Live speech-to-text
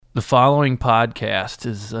The following podcast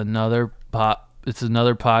is another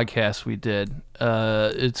podcast we did.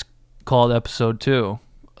 It's called Episode 2.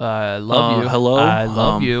 I love you. Hello. I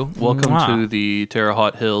love you. Welcome Mwah. to the Terre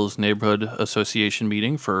Haute Hills Neighborhood Association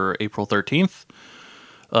meeting for April 13th,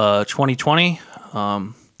 2020.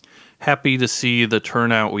 Happy to see the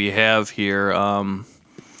turnout we have here.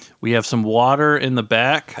 We have some water in the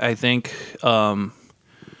back. I think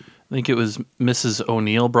it was Mrs.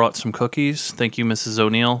 O'Neill brought some cookies. Thank you, Mrs.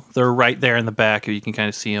 O'Neill. They're right there in the back. You can kind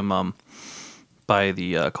of see them by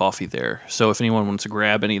the coffee there. So if anyone wants to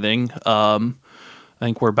grab anything, I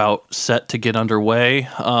think we're about set to get underway.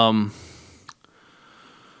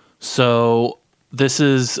 So this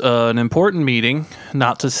is an important meeting.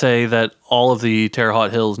 Not to say that all of the Terre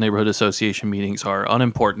Haute Hills Neighborhood Association meetings are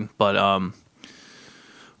unimportant, but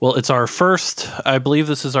well, it's our first. I believe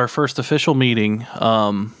this is our first official meeting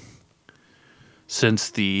since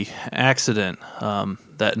the accident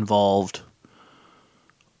that involved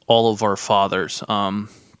all of our fathers.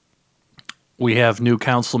 We have new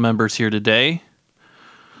council members here today.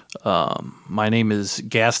 My name is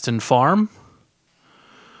Gaston Farm.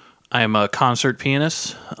 I am a concert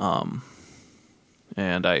pianist,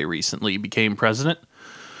 and I recently became president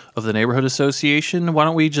of the Neighborhood Association. Why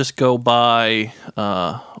don't we just go by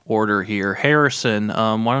order here? Harrison,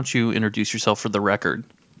 why don't you introduce yourself for the record?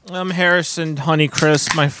 I'm Harrison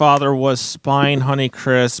Honeycrisp. My father was Spine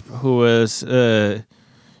Honeycrisp, who was,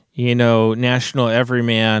 national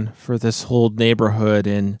everyman for this whole neighborhood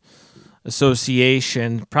and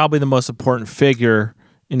association. Probably the most important figure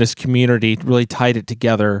in this community. Really tied it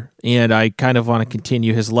together, and I kind of want to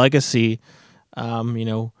continue his legacy.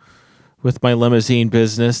 With my limousine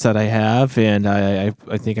business that I have, and I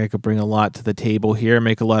think I could bring a lot to the table here,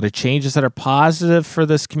 make a lot of changes that are positive for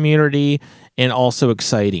this community and also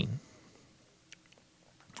exciting.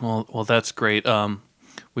 Well, that's great.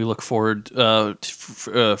 We look forward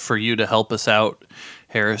for you to help us out,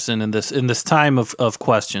 Harrison, in this time of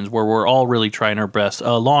questions where we're all really trying our best.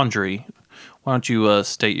 Laundry, why don't you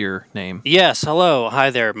state your name? Yes, hello.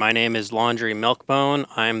 Hi there. My name is Laundry Milkbone.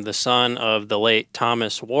 I'm the son of the late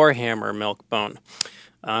Thomas Warhammer Milkbone.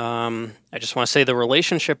 I just want to say the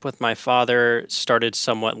relationship with my father started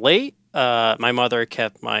somewhat late. My mother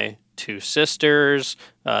kept my two sisters,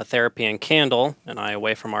 Therapy and Candle, and I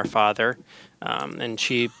away from our father. And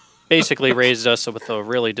she basically raised us with a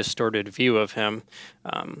really distorted view of him.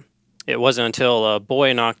 It wasn't until a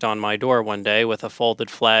boy knocked on my door one day with a folded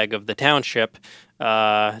flag of the township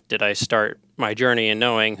did I start my journey in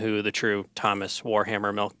knowing who the true Thomas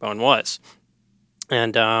Warhammer Milkbone was.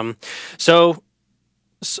 And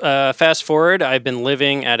fast forward, I've been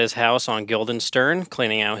living at his house on Guildenstern,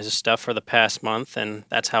 cleaning out his stuff for the past month, and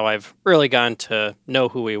that's how I've really gotten to know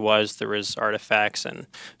who he was through his artifacts and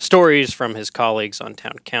stories from his colleagues on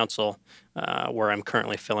town council, where I'm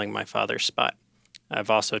currently filling my father's spot. I've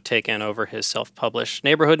also taken over his self-published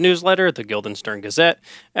neighborhood newsletter, the Guildenstern Gazette,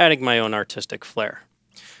 adding my own artistic flair.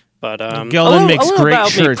 But Gildan makes great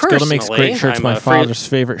shirts. Gildan makes great shirts. I'm my father's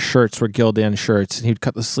favorite shirts were Gildan shirts, and he'd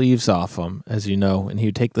cut the sleeves off them, as you know, and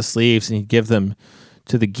he'd take the sleeves and he'd give them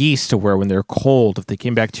to the geese to wear when they're cold. If they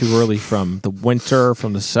came back too early from the winter,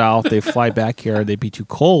 from the south, they'd fly back here, they'd be too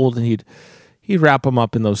cold, and he'd wrap them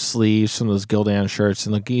up in those sleeves, some of those Gildan shirts,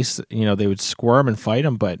 and the geese, they would squirm and fight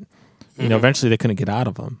them, but eventually they couldn't get out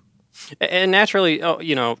of them. And naturally,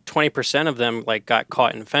 20% of them got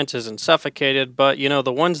caught in fences and suffocated. But,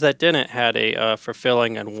 the ones that didn't had a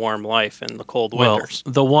fulfilling and warm life in the cold winters.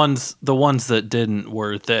 The ones that didn't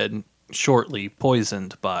were then shortly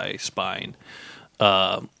poisoned by Spine,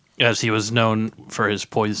 as he was known for his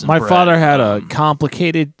poison My bread. father had a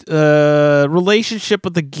complicated relationship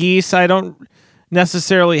with the geese. I don't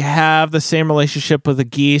necessarily have the same relationship with the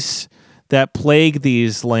geese that plague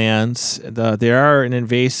these lands. They are an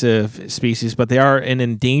invasive species, but they are an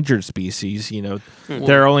endangered species.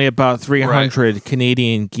 There are only about 300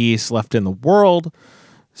 Canadian geese left in the world.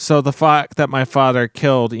 So the fact that my father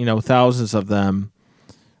killed, thousands of them,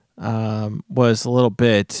 was a little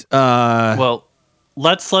bit. Well,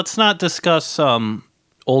 let's not discuss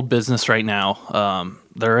old business right now.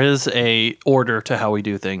 There is a order to how we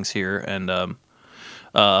do things here, and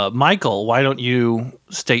Michael, why don't you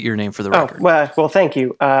state your name for the record? Well, thank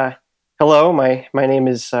you. Hello, my name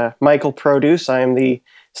is Michael Produce. I am the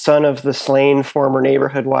son of the slain former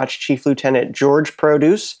Neighborhood Watch Chief Lieutenant George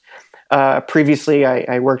Produce. Previously,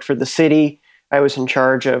 I worked for the city. I was in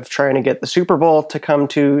charge of trying to get the Super Bowl to come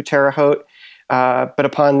to Terre Haute. But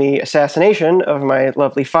upon the assassination of my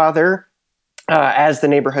lovely father, as the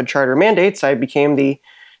neighborhood charter mandates, I became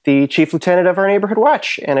the chief lieutenant of our Neighborhood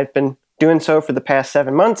Watch, and I've been doing so for the past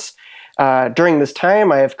 7 months. During this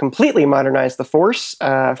time, I have completely modernized the force.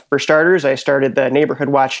 For starters, I started the Neighborhood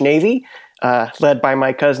Watch Navy, led by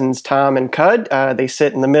my cousins Tom and Cud. They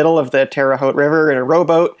sit in the middle of the Terre Haute River in a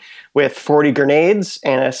rowboat with 40 grenades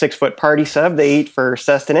and a 6-foot party sub they eat for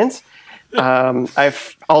sustenance.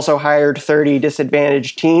 I've also hired 30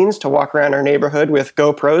 disadvantaged teens to walk around our neighborhood with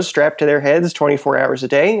GoPros strapped to their heads 24 hours a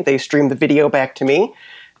day. They stream the video back to me.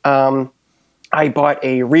 I bought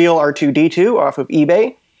a real R2-D2 off of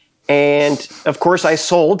eBay. And, of course, I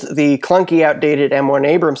sold the clunky, outdated M1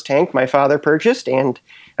 Abrams tank my father purchased. And,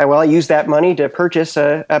 I used that money to purchase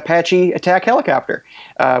a Apache attack helicopter,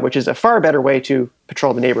 which is a far better way to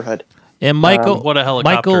patrol the neighborhood. And Michael, what a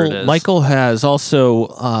helicopter it is. Michael has also,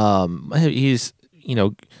 he's,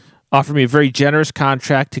 offered me a very generous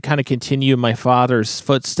contract to kind of continue my father's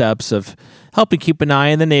footsteps of helping keep an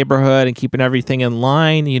eye on the neighborhood and keeping everything in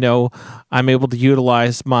line. I'm able to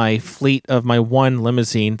utilize my fleet of my one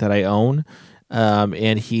limousine that I own.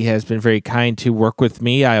 And he has been very kind to work with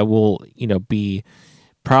me. I will, be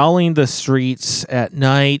prowling the streets at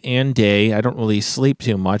night and day. I don't really sleep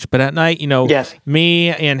too much, but at night, Yes. me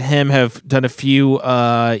and him have done a few,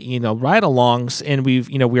 ride-alongs, and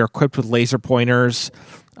we are equipped with laser pointers.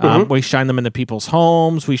 We shine them into people's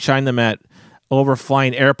homes. We shine them at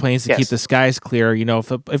overflying airplanes to keep the skies clear.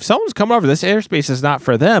 If someone's coming over, this airspace is not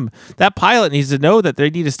for them. That pilot needs to know that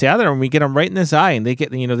they need to stay out there, and we get them right in this eye, and they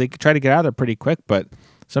get, they try to get out of there pretty quick, but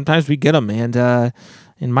sometimes we get them.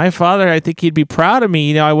 And my father, I think he'd be proud of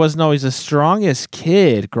me. I wasn't always the strongest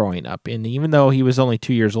kid growing up, and even though he was only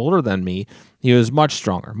 2 years older than me, he was much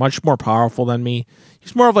stronger, much more powerful than me.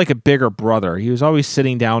 He's more of like a bigger brother. He was always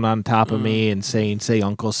sitting down on top of me and saying, say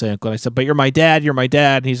uncle. And I said, but you're my dad. You're my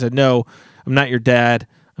dad. And he said, no, I'm not your dad.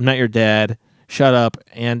 I'm not your dad. Shut up.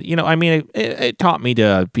 And, it taught me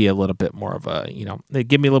to be a little bit more of a, it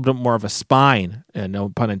gave me a little bit more of a spine, and no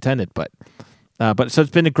pun intended, but so it's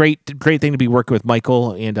been a great thing to be working with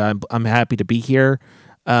Michael, and I'm happy to be here,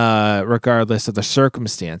 regardless of the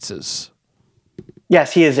circumstances.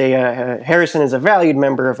 Yes, he is Harrison is a valued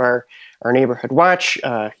member of our neighborhood watch.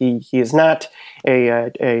 He is not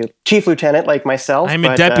a chief lieutenant like myself. I'm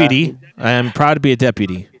a deputy. I am proud to be a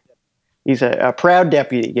deputy. He's a proud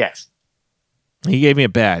deputy. Yes. He gave me a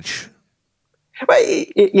badge. Well,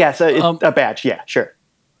 yes, a badge. Yeah, sure.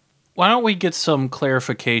 Why don't we get some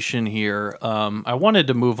clarification here? I wanted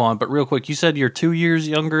to move on, but real quick, you said you're 2 years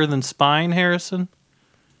younger than Spine, Harrison?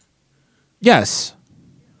 Yes.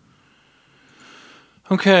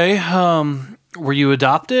 Okay. Were you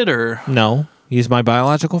adopted or? No, he's my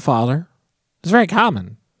biological father. It's very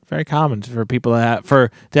common for people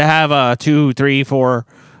to have 2, 3, 4,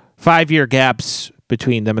 5 year gaps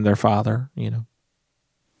between them and their father.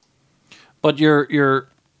 But your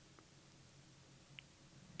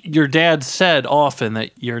dad said often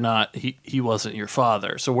that you're not. He wasn't your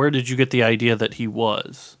father. So where did you get the idea that he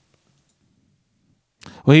was?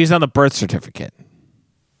 Well, he's on the birth certificate.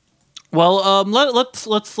 Well, let's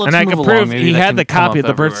and I move can along. prove Maybe he that had can the come copy of up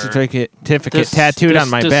the birth everywhere. certificate tattooed on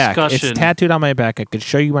my back. It's discussion- tattooed on my back. I could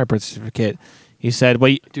show you my birth certificate. He said,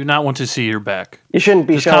 "Well, Do not want to see your back. You shouldn't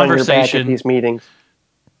be This showing your back at conversation- these meetings.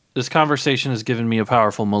 This conversation has given me a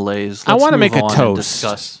powerful malaise. I wanna move make a on and toast.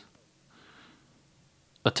 Discuss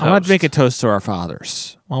a toast. I want to make a toast to our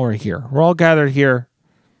fathers while we're here. We're all gathered here.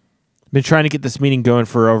 Been trying to get this meeting going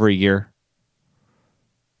for over a year,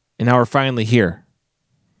 and now we're finally here.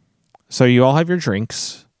 So you all have your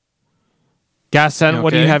drinks. Gaston, what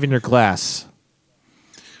do you Okay. have in your glass?"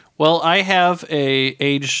 Well, I have a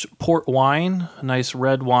aged port wine, a nice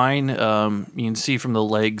red wine. You can see from the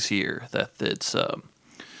legs here that it's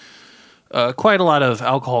quite a lot of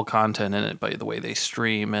alcohol content in it by the way they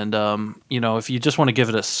stream. And, if you just want to give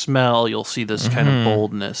it a smell, you'll see this kind of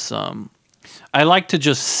boldness. I like to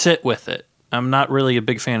just sit with it. I'm not really a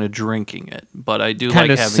big fan of drinking it, but I do Kind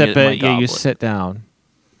like of having sip it in my it. Yeah, you goblet. sit down.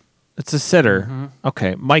 It's a sitter.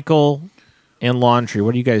 Okay, Michael and Laundry,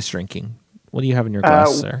 what are you guys drinking? What do you have in your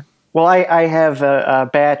glass, sir? Well, I have a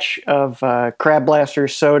batch of Crab Blaster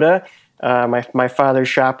soda, my father's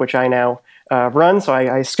shop, which I now run. So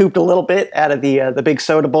I scooped a little bit out of the big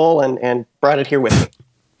soda bowl and brought it here with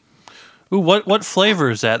me. Ooh, what flavor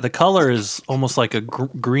is that? The color is almost like a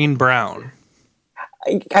green brown.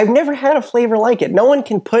 I've never had a flavor like it. No one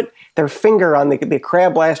can put their finger on the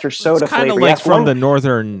Crab Blaster soda It's kind flavor. of like Yes, from one- the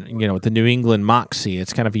northern, the New England Moxie.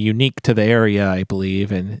 It's kind of unique to the area, I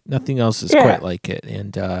believe, and nothing else is Yeah. quite like it.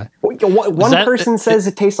 And One that- person says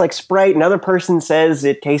it tastes like Sprite, another person says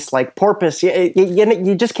it tastes like Porpoise.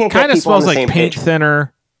 You just can't get kind of people on smells the like same paint page.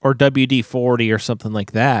 thinner or WD-40 or something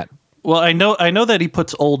like that. Well, I know that he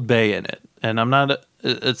puts Old Bay in it. and I'm not.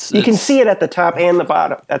 It's You can see it at the top and the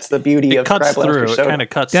bottom. That's the beauty of cuts Crab Blaster through. It soda. kind of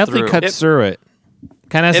cuts Definitely through. cuts through it.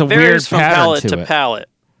 Kind of has It a weird varies from pattern palate to to it. palate.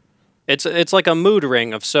 It's like a mood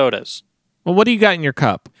ring of sodas. Well, what do you got in your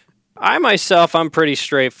cup? I'm pretty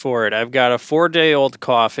straightforward. I've got a 4-day-old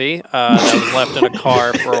coffee that was left in a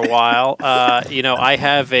car for a while. I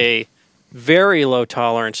have a very low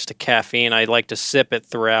tolerance to caffeine. I like to sip it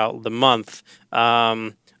throughout the month.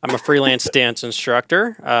 I'm a freelance dance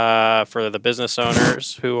instructor for the business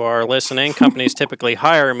owners who are listening. Companies typically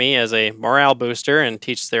hire me as a morale booster and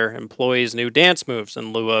teach their employees new dance moves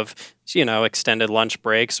in lieu of, extended lunch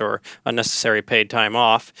breaks or unnecessary paid time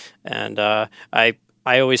off. And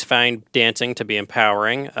I always find dancing to be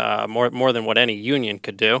empowering, more than what any union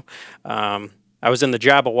could do. I was in the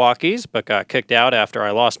Jabberwockies, but got kicked out after I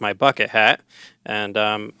lost my bucket hat. And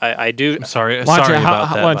I do. I'm sorry about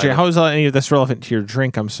that. Laundry, how is any of this relevant to your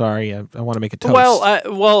drink? I'm sorry. I want to make a toast.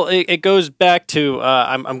 Well, it goes back to.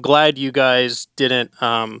 I'm glad you guys didn't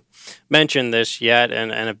mention this yet,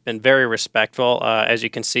 and have been very respectful. As you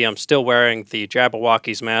can see, I'm still wearing the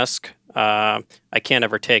Jabberwockies mask. I can't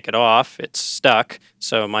ever take it off; it's stuck.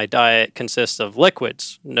 So my diet consists of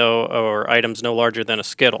liquids, or items no larger than a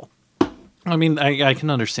Skittle. I mean, I can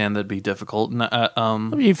understand that'd be difficult.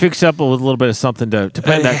 You fix up with a little bit of something to put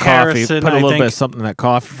in that Harrison, coffee. Put a little think- bit of something in that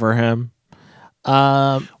coffee for him.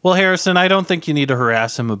 Well, Harrison, I don't think you need to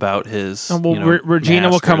harass him about his. Regina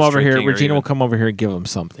will mask or come his over here. drinking or Regina will even- come over here and give him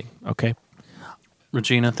something. Okay.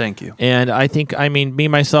 Regina, thank you. And I think, me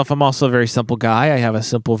myself, I'm also a very simple guy. I have a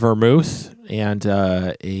simple vermouth and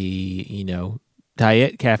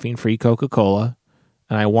diet caffeine-free Coca-Cola,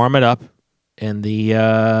 and I warm it up in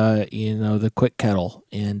the quick kettle,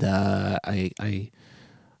 and I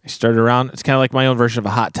stir it around. It's kind of like my own version of a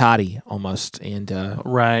hot toddy almost, and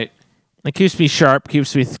Right. it keeps me sharp,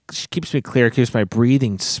 keeps me clear, keeps my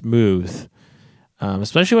breathing smooth.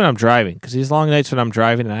 Especially when I'm driving, because these long nights when I'm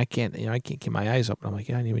driving and I can't keep my eyes open. I'm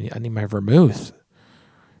like, I need my vermouth.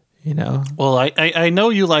 Well, I know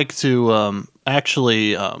you like to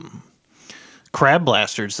actually. Crab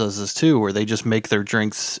Blasters does this too, where they just make their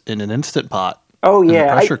drinks in an Instant Pot. Oh, in the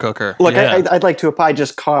yeah. pressure cooker. Look, Yeah. I'd like to. I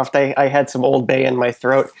just coughed. I had some Old Bay in my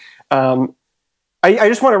throat. I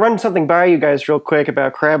just want to run something by you guys real quick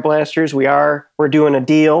about Crab Blasters. We're doing a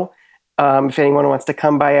deal. If anyone wants to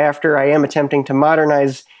come by after, I am attempting to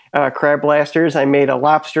modernize Crab Blasters. I made a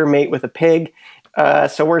lobster mate with a pig,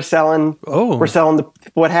 so we're selling. Oh. We're selling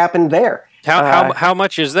what happened there. How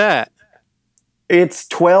much is that? It's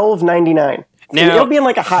 $12.99. Now, it'll be in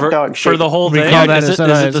like a hot dog shape. for the whole We thing. call that Is is it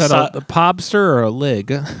that the a pobster or a lig?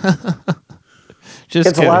 Just It's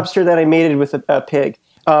a kidding. lobster that I mated with a pig.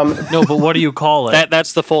 No, but what do you call it?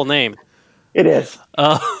 that's the full name. It is.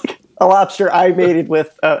 A lobster I mated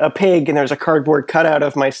with a pig, and there's a cardboard cutout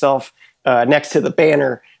of myself next to the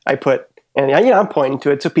banner I put. And I'm pointing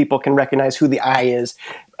to it so people can recognize who the I is.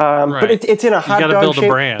 But it's in a hot you got dog to build shape. a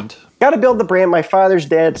brand. Got to build the brand. My father's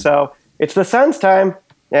dead, so it's the son's time.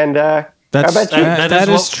 And how about you? That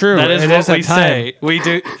is true. That is It what is that we time. say.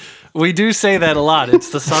 We do say that a lot. It's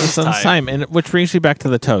the sun's time. and which brings me back to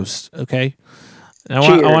the toast. Okay, and I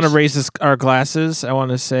Cheers. want to raise our glasses. I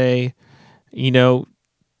want to say, to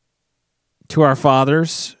our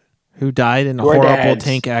fathers who died in a Your horrible dads.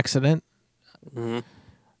 tank accident. Mm-hmm.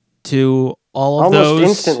 To all of Almost those,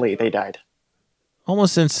 instantly they died.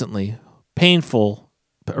 almost instantly, painful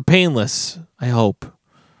or painless. I hope.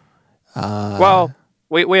 Well,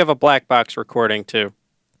 we have a black box recording too.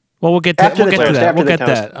 Well, we'll get to After the toast, that. after We'll the get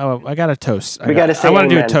toast. that. Oh, I got a toast. We gotta say I want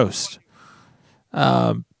to do a amen. toast.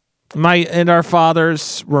 Our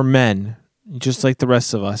fathers were men, just like the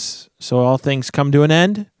rest of us. So all things come to an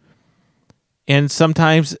end, and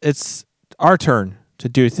sometimes it's our turn to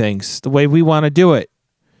do things the way we want to do it.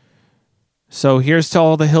 So here's to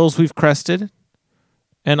all the hills we've crested,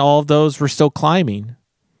 and all of those we're still climbing.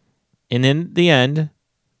 And in the end,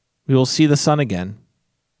 we will see the sun again.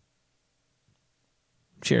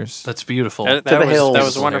 Cheers. That's beautiful. That the hills.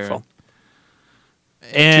 was wonderful.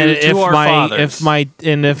 And To our fathers.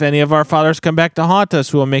 if any of our fathers come back to haunt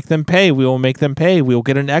us, we will make them pay. We will make them pay. We will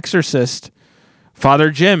get an exorcist.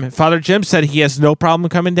 Father Jim said he has no problem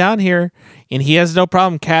coming down here, and he has no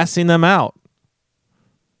problem casting them out.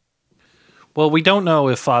 Well, we don't know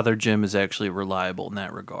if Father Jim is actually reliable in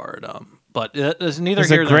that regard. But it's neither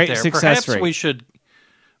It's a here nor great there. success Perhaps rate.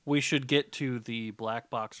 we should get to the black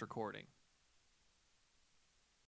box recording.